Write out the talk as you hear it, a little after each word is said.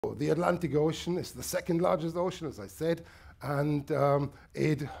The Atlantic Ocean is the second largest ocean, as I said, and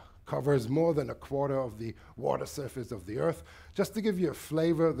it covers more than a quarter of the water surface of the Earth. Just to give you a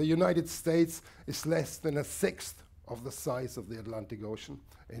flavor, the United States is less than a sixth of the size of the Atlantic Ocean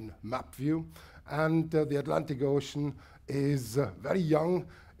in map view. And the Atlantic Ocean is very young.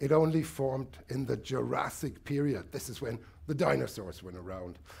 It only formed in the Jurassic period. This is when the dinosaurs went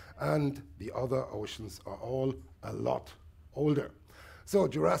around. And the other oceans are all a lot older. So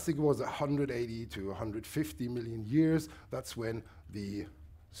Jurassic was 180 to 150 million years. That's when the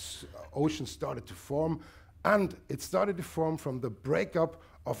ocean started to form. And it started to form from the breakup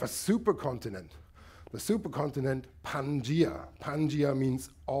of a supercontinent. The supercontinent Pangaea. Pangaea means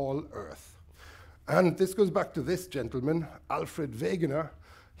all Earth. And this goes back to this gentleman, Alfred Wegener.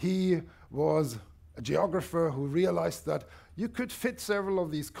 He was a geographer who realized that you could fit several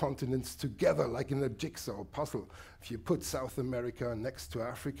of these continents together like in a jigsaw puzzle. If you put South America next to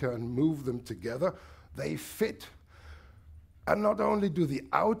Africa and move them together, they fit. And not only do the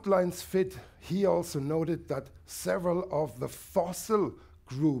outlines fit, he also noted that several of the fossil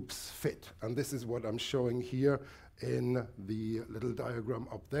groups fit. And this is what I'm showing here in the little diagram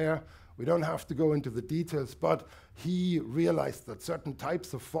up there. We don't have to go into the details, but he realized that certain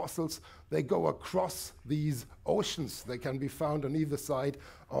types of fossils, they go across these oceans. They can be found on either side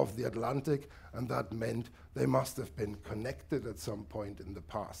of the Atlantic, and that meant they must have been connected at some point in the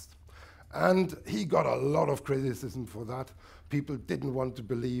past. And he got a lot of criticism for that. People didn't want to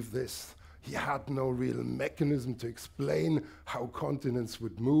believe this. He had no real mechanism to explain how continents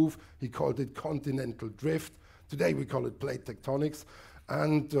would move. He called it continental drift. Today we call it plate tectonics.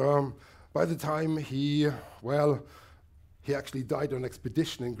 And by the time he actually died on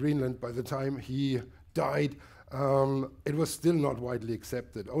expedition in Greenland. By the time he died, it was still not widely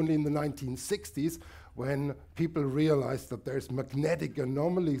accepted. Only in the 1960s, when people realized that there's magnetic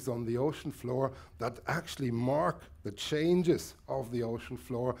anomalies on the ocean floor that actually mark the changes of the ocean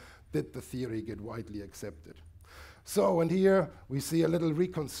floor, did the theory get widely accepted. So, and here we see a little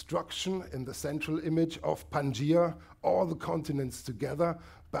reconstruction in the central image of Pangaea, all the continents together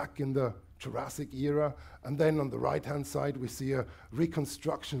back in the Jurassic era. And then on the right-hand side, we see a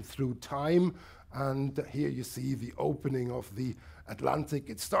reconstruction through time. And here you see the opening of the Atlantic.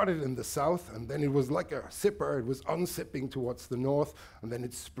 It started in the south, and then it was like a zipper. It was unzipping towards the north, and then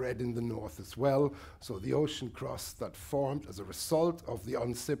it spread in the north as well. So the ocean crust that formed as a result of the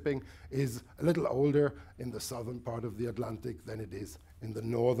unzipping is a little older in the southern part of the Atlantic than it is in the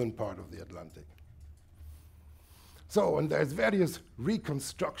northern part of the Atlantic. So, and there's various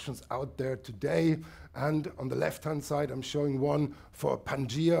reconstructions out there today. And on the left-hand side, I'm showing one for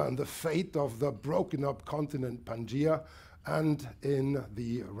Pangaea and the fate of the broken up continent Pangaea. And in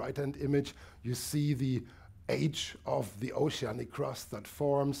the right-hand image, you see the age of the oceanic crust that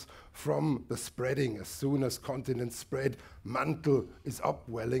forms from the spreading. As soon as continents spread, mantle is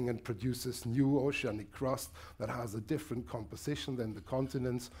upwelling and produces new oceanic crust that has a different composition than the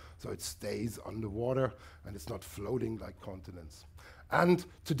continents, so it stays underwater and it's not floating like continents. And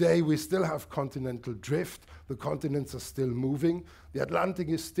today we still have continental drift. The continents are still moving. The Atlantic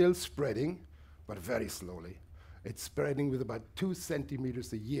is still spreading, but very slowly. It's spreading with about 2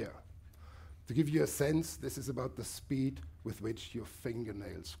 centimeters a year. To give you a sense, this is about the speed with which your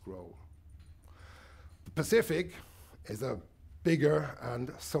fingernails grow. The Pacific is a bigger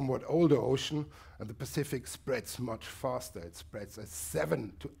and somewhat older ocean, and the Pacific spreads much faster. It spreads at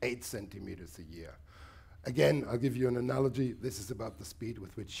 7 to 8 centimeters a year. Again, I'll give you an analogy. This is about the speed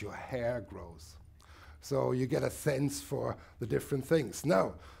with which your hair grows. So you get a sense for the different things.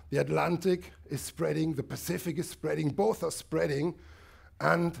 Now, the Atlantic is spreading, the Pacific is spreading, both are spreading,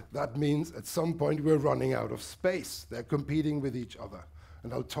 and that means at some point we're running out of space. They're competing with each other.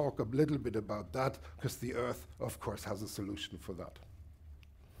 And I'll talk a little bit about that, because the Earth, of course, has a solution for that.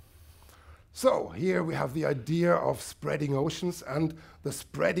 So here we have the idea of spreading oceans, and the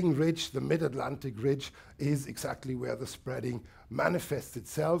spreading ridge, the mid-Atlantic ridge, is exactly where the spreading manifests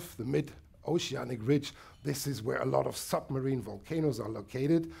itself. The mid-oceanic ridge, this is where a lot of submarine volcanoes are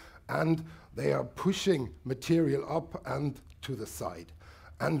located, and they are pushing material up and to the side.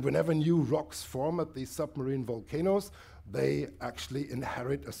 And whenever new rocks form at these submarine volcanoes, they actually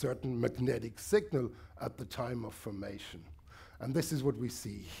inherit a certain magnetic signal at the time of formation. And this is what we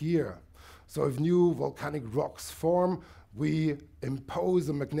see here. So if new volcanic rocks form, we impose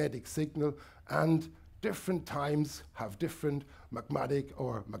a magnetic signal, and different times have different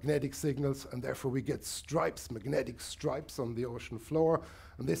magnetic signals, and therefore we get stripes, magnetic stripes on the ocean floor,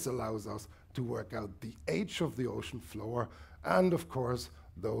 and this allows us to work out the age of the ocean floor, and of course,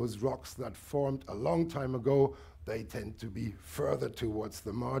 those rocks that formed a long time ago, they tend to be further towards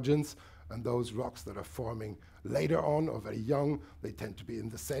the margins, and those rocks that are forming later on or very young, they tend to be in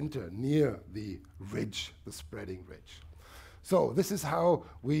the center, near the ridge, the spreading ridge. So this is how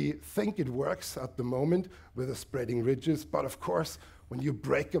we think it works at the moment with the spreading ridges. But of course, when you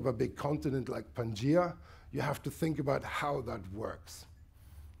break up a big continent like Pangaea, you have to think about how that works.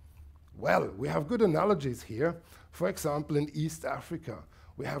 Well, we have good analogies here. For example, in East Africa,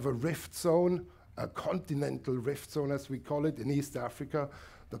 we have a rift zone, a continental rift zone, as we call it, in East Africa.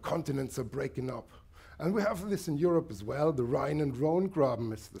 The continents are breaking up. And we have this in Europe as well. The Rhine and Rhone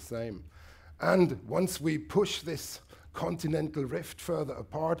graben is the same. And once we push this continental rift further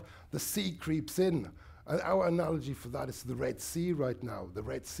apart, the sea creeps in. And our analogy for that is the Red Sea right now, the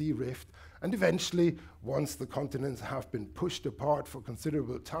Red Sea rift. And eventually, once the continents have been pushed apart for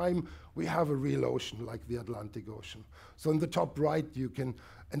considerable time, we have a real ocean like the Atlantic Ocean. So in the top right, you can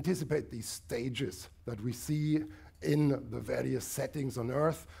anticipate these stages that we see in the various settings on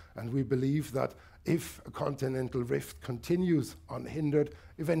Earth. And we believe that if a continental rift continues unhindered,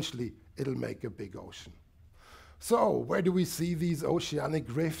 eventually it'll make a big ocean. So where do we see these oceanic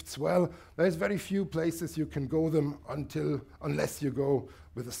rifts? Well, there's very few places you can go them unless you go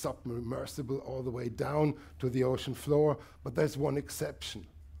with a submersible all the way down to the ocean floor. But there's one exception,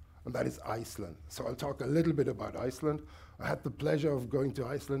 and that is Iceland. So I'll talk a little bit about Iceland. I had the pleasure of going to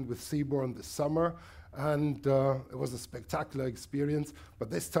Iceland with Seaborn this summer, and it was a spectacular experience. But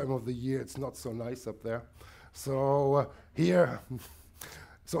this time of the year, it's not so nice up there. So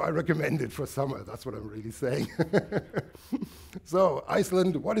So I recommend it for summer, that's what I'm really saying. So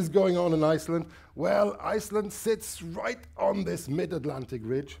Iceland, what is going on in Iceland? Well, Iceland sits right on this mid-Atlantic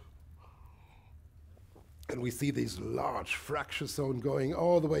ridge. And we see this large fracture zone going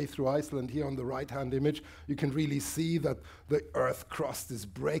all the way through Iceland. Here on the right-hand image, you can really see that the Earth crust is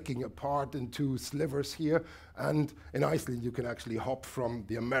breaking apart into slivers here. And in Iceland, you can actually hop from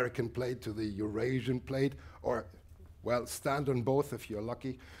the American plate to the Eurasian plate, or well, stand on both if you're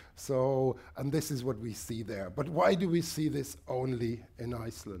lucky. So, and this is what we see there. But why do we see this only in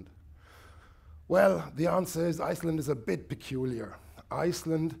Iceland? Well, the answer is Iceland is a bit peculiar.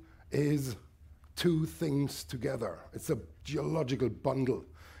 Iceland is two things together. It's a geological bundle.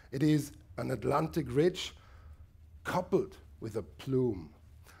 It is an Atlantic ridge coupled with a plume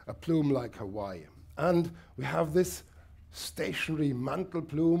like Hawaii. And we have this stationary mantle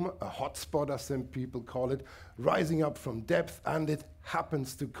plume, a hotspot as some people call it, rising up from depth, and it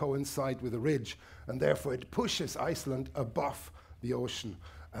happens to coincide with a ridge, and therefore it pushes Iceland above the ocean,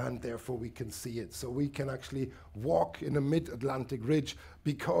 and therefore we can see it. So we can actually walk in a mid-Atlantic ridge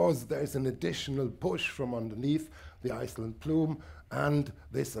because there's an additional push from underneath the Iceland plume, and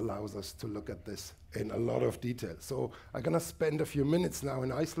this allows us to look at this in a lot of detail. So I'm going to spend a few minutes now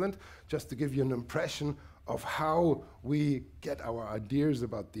in Iceland just to give you an impression of how we get our ideas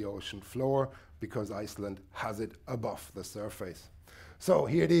about the ocean floor, because Iceland has it above the surface. So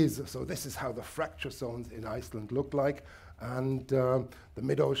here it is. So this is how the fracture zones in Iceland look like. And the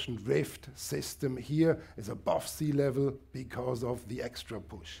mid-ocean rift system here is above sea level because of the extra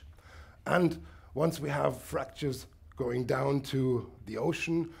push. And once we have fractures going down to the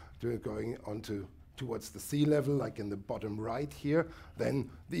ocean, going onto towards the sea level, like in the bottom right here, then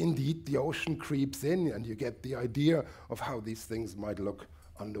indeed the ocean creeps in, and you get the idea of how these things might look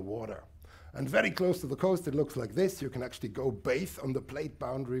underwater. And very close to the coast, it looks like this. You can actually go bathe on the plate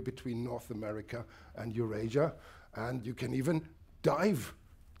boundary between North America and Eurasia, and you can even dive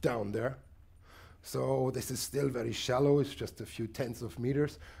down there. So this is still very shallow. It's just a few tenths of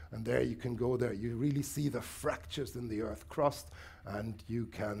meters, and there you can go there. You really see the fractures in the Earth crust, and you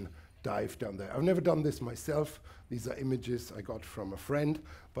can dive down there. I've never done this myself. These are images I got from a friend,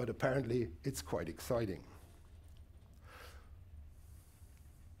 but apparently it's quite exciting.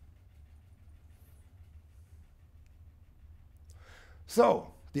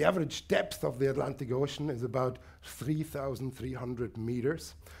 So the average depth of the Atlantic Ocean is about 3,300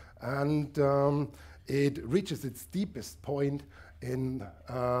 meters, and it reaches its deepest point in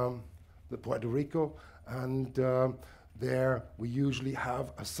the Puerto Rico, and there we usually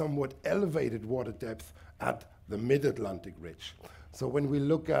have a somewhat elevated water depth at the mid-Atlantic ridge. So when we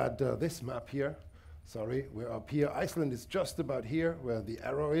look at this map here, sorry, we're up here. Iceland is just about here where the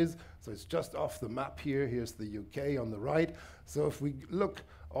arrow is. So it's just off the map here. Here's the UK on the right. So if we look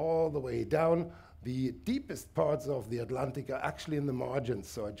all the way down, the deepest parts of the Atlantic are actually in the margins.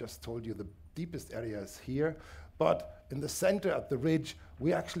 So I just told you the deepest area is here. But in the center at the ridge,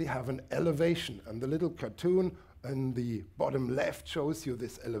 we actually have an elevation. And the little cartoon in the bottom left shows you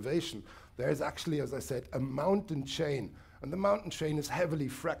this elevation. There's actually, as I said, a mountain chain. And the mountain chain is heavily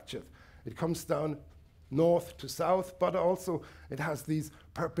fractured. It comes down north to south, but also it has these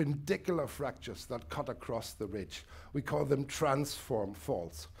perpendicular fractures that cut across the ridge. We call them transform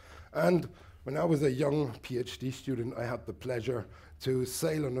faults. And when I was a young PhD student, I had the pleasure to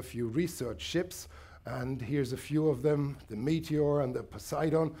sail on a few research ships, and here's a few of them, the Meteor and the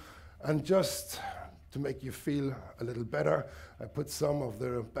Poseidon. And just to make you feel a little better, I put some of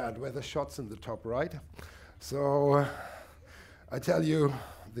the bad weather shots in the top right. So I tell you,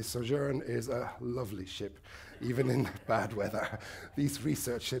 the Sojourn is a lovely ship, even in bad weather. These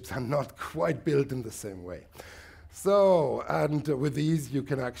research ships are not quite built in the same way. So, and with these you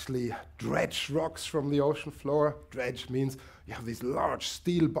can actually dredge rocks from the ocean floor. Dredge means you have these large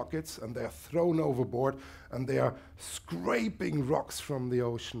steel buckets and they're thrown overboard and they are scraping rocks from the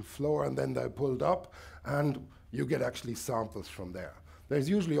ocean floor, and then they're pulled up and you get actually samples from there. There's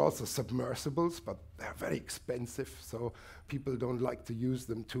usually also submersibles, but they're very expensive, so people don't like to use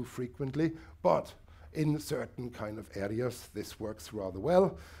them too frequently. But in certain kind of areas, this works rather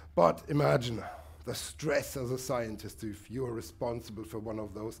well. But imagine the stress as a scientist if you are responsible for one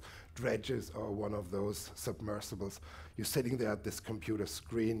of those dredges or one of those submersibles. You're sitting there at this computer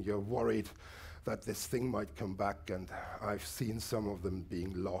screen, you're worried that this thing might come back, and I've seen some of them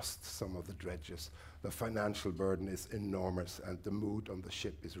being lost, some of the dredges. The financial burden is enormous, and the mood on the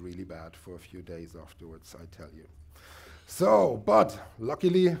ship is really bad for a few days afterwards, I tell you. So, but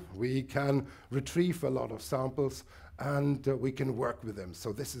luckily we can retrieve a lot of samples and we can work with them.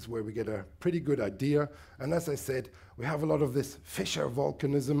 So this is where we get a pretty good idea. And as I said, we have a lot of this fissure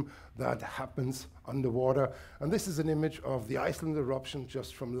volcanism that happens underwater. And this is an image of the Iceland eruption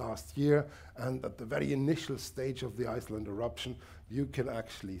just from last year. And at the very initial stage of the Iceland eruption, you can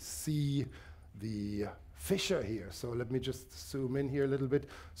actually see the fissure here. So let me just zoom in here a little bit.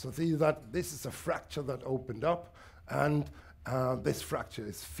 So see that this is a fracture that opened up, and this fracture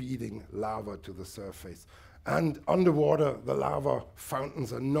is feeding lava to the surface. And underwater, the lava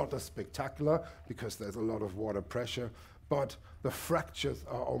fountains are not as spectacular because there's a lot of water pressure, but the fractures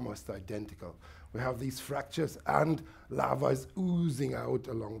are almost identical. We have these fractures and lava is oozing out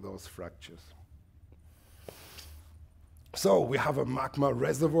along those fractures. So we have a magma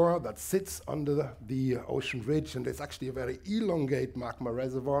reservoir that sits under the ocean ridge, and it's actually a very elongate magma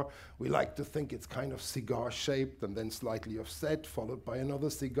reservoir. We like to think it's kind of cigar-shaped and then slightly offset, followed by another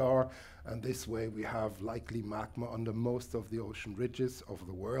cigar. And this way we have likely magma under most of the ocean ridges of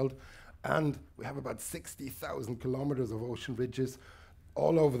the world. And we have about 60,000 kilometers of ocean ridges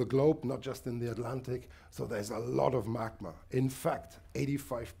all over the globe, not just in the Atlantic. So there's a lot of magma. In fact,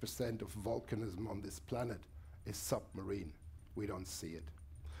 85% of volcanism on this planet is submarine. We don't see it.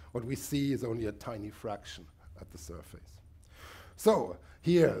 What we see is only a tiny fraction at the surface. So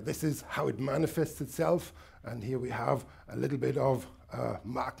here, this is how it manifests itself. And here we have a little bit of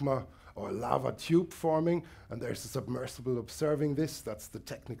magma or lava tube forming. And there's a submersible observing this. That's the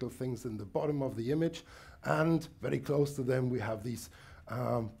technical things in the bottom of the image. And very close to them, we have these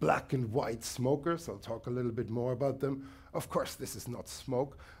black and white smokers. I'll talk a little bit more about them. Of course, this is not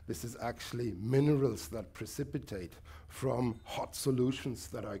smoke. This is actually minerals that precipitate from hot solutions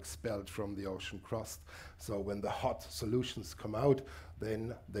that are expelled from the ocean crust. So when the hot solutions come out,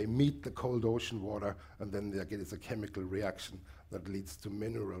 then they meet the cold ocean water, and then there is a chemical reaction that leads to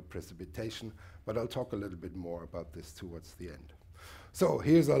mineral precipitation. But I'll talk a little bit more about this towards the end. So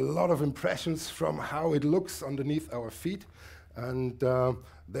here's a lot of impressions from how it looks underneath our feet. And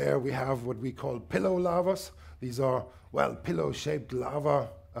there we have what we call pillow lavas. These are, well, pillow-shaped lava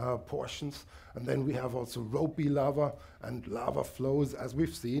portions. And then we have also ropey lava and lava flows, as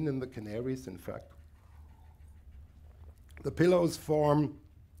we've seen in the Canaries, in fact. The pillows form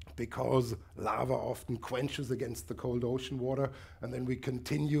because lava often quenches against the cold ocean water, and then we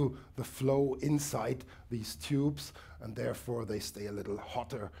continue the flow inside these tubes, and therefore they stay a little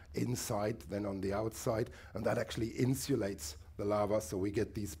hotter inside than on the outside, and that actually insulates the lava, so we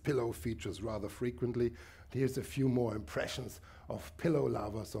get these pillow features rather frequently. Here's a few more impressions of pillow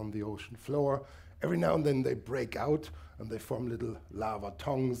lavas on the ocean floor. Every now and then they break out and they form little lava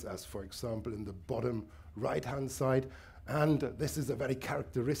tongues, as for example in the bottom right-hand side. And this is a very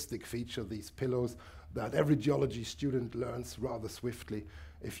characteristic feature, these pillows, that every geology student learns rather swiftly.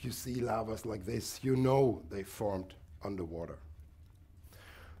 If you see lavas like this, you know they formed underwater.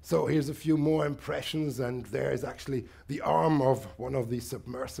 So here's a few more impressions, and there is actually the arm of one of these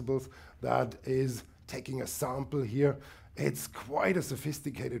submersibles that is taking a sample here. It's quite a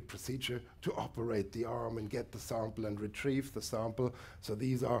sophisticated procedure to operate the arm and get the sample and retrieve the sample. So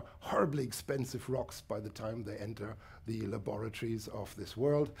these are horribly expensive rocks by the time they enter the laboratories of this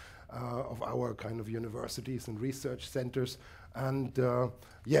world, of our kind of universities and research centers. And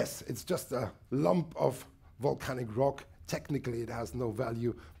yes, it's just a lump of volcanic rock. Technically, it has no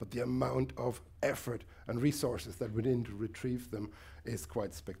value, but the amount of effort and resources that went in to retrieve them is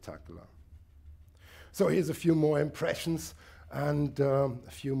quite spectacular. So here's a few more impressions and a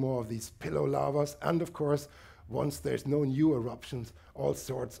few more of these pillow lavas. And of course, once there's no new eruptions, all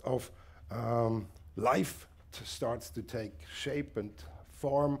sorts of life starts to take shape and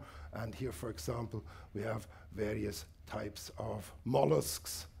form. And here, for example, we have various types of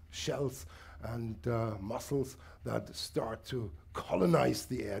mollusks, shells, and mussels that start to colonize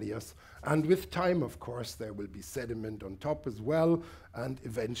the areas. And with time, of course, there will be sediment on top as well, and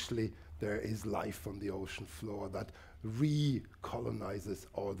eventually there is life on the ocean floor that recolonizes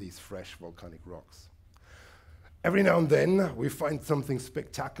all these fresh volcanic rocks. Every now and then, we find something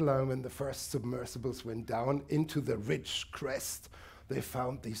spectacular. When the first submersibles went down into the ridge crest, they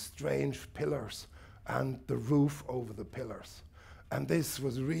found these strange pillars and the roof over the pillars. And this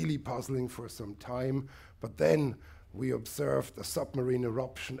was really puzzling for some time, but then we observed a submarine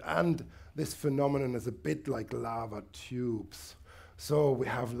eruption, and this phenomenon is a bit like lava tubes. So we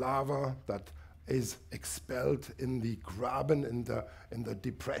have lava that is expelled in the graben, in the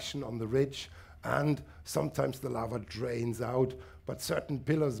depression on the ridge, and sometimes the lava drains out, but certain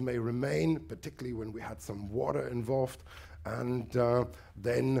pillars may remain, particularly when we had some water involved, and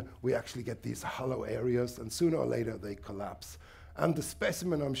then we actually get these hollow areas, and sooner or later they collapse. And the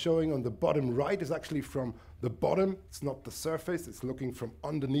specimen I'm showing on the bottom right is actually from the bottom. It's not the surface, it's looking from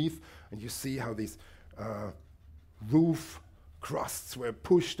underneath, and you see how these roof crusts were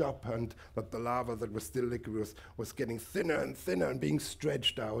pushed up, and that the lava that was still liquid was getting thinner and thinner and being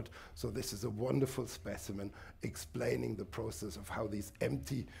stretched out. So this is a wonderful specimen explaining the process of how these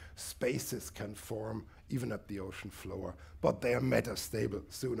empty spaces can form even at the ocean floor. But they are metastable.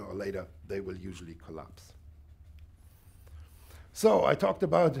 Sooner or later, they will usually collapse. So I talked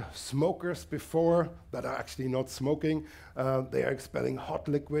about smokers before that are actually not smoking. They are expelling hot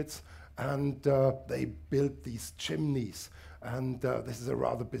liquids, and they build these chimneys. And this is a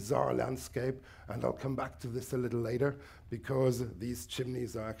rather bizarre landscape, and I'll come back to this a little later, because these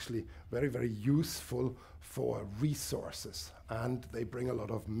chimneys are actually very, very useful for resources, and they bring a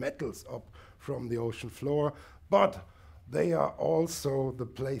lot of metals up from the ocean floor, but they are also the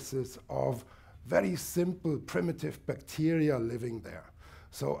places of very simple, primitive bacteria living there.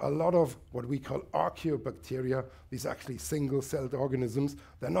 So a lot of what we call archaeobacteria, these actually single-celled organisms,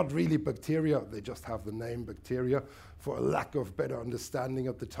 they're not really bacteria, they just have the name bacteria for a lack of better understanding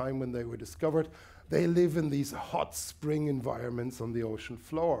at the time when they were discovered. They live in these hot spring environments on the ocean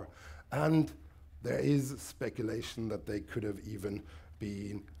floor. And there is speculation that they could have even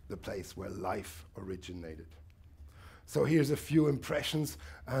been the place where life originated. So here's a few impressions,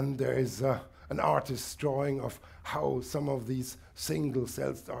 and there is an artist's drawing of how some of these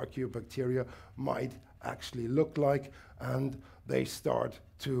single-celled archaeobacteria might actually look like, and they start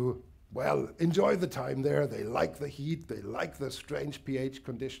to, well, enjoy the time there. They like the heat, they like the strange pH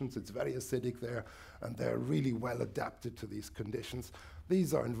conditions. It's very acidic there, and they're really well adapted to these conditions.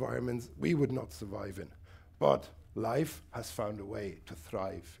 These are environments we would not survive in, but life has found a way to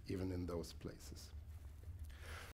thrive even in those places.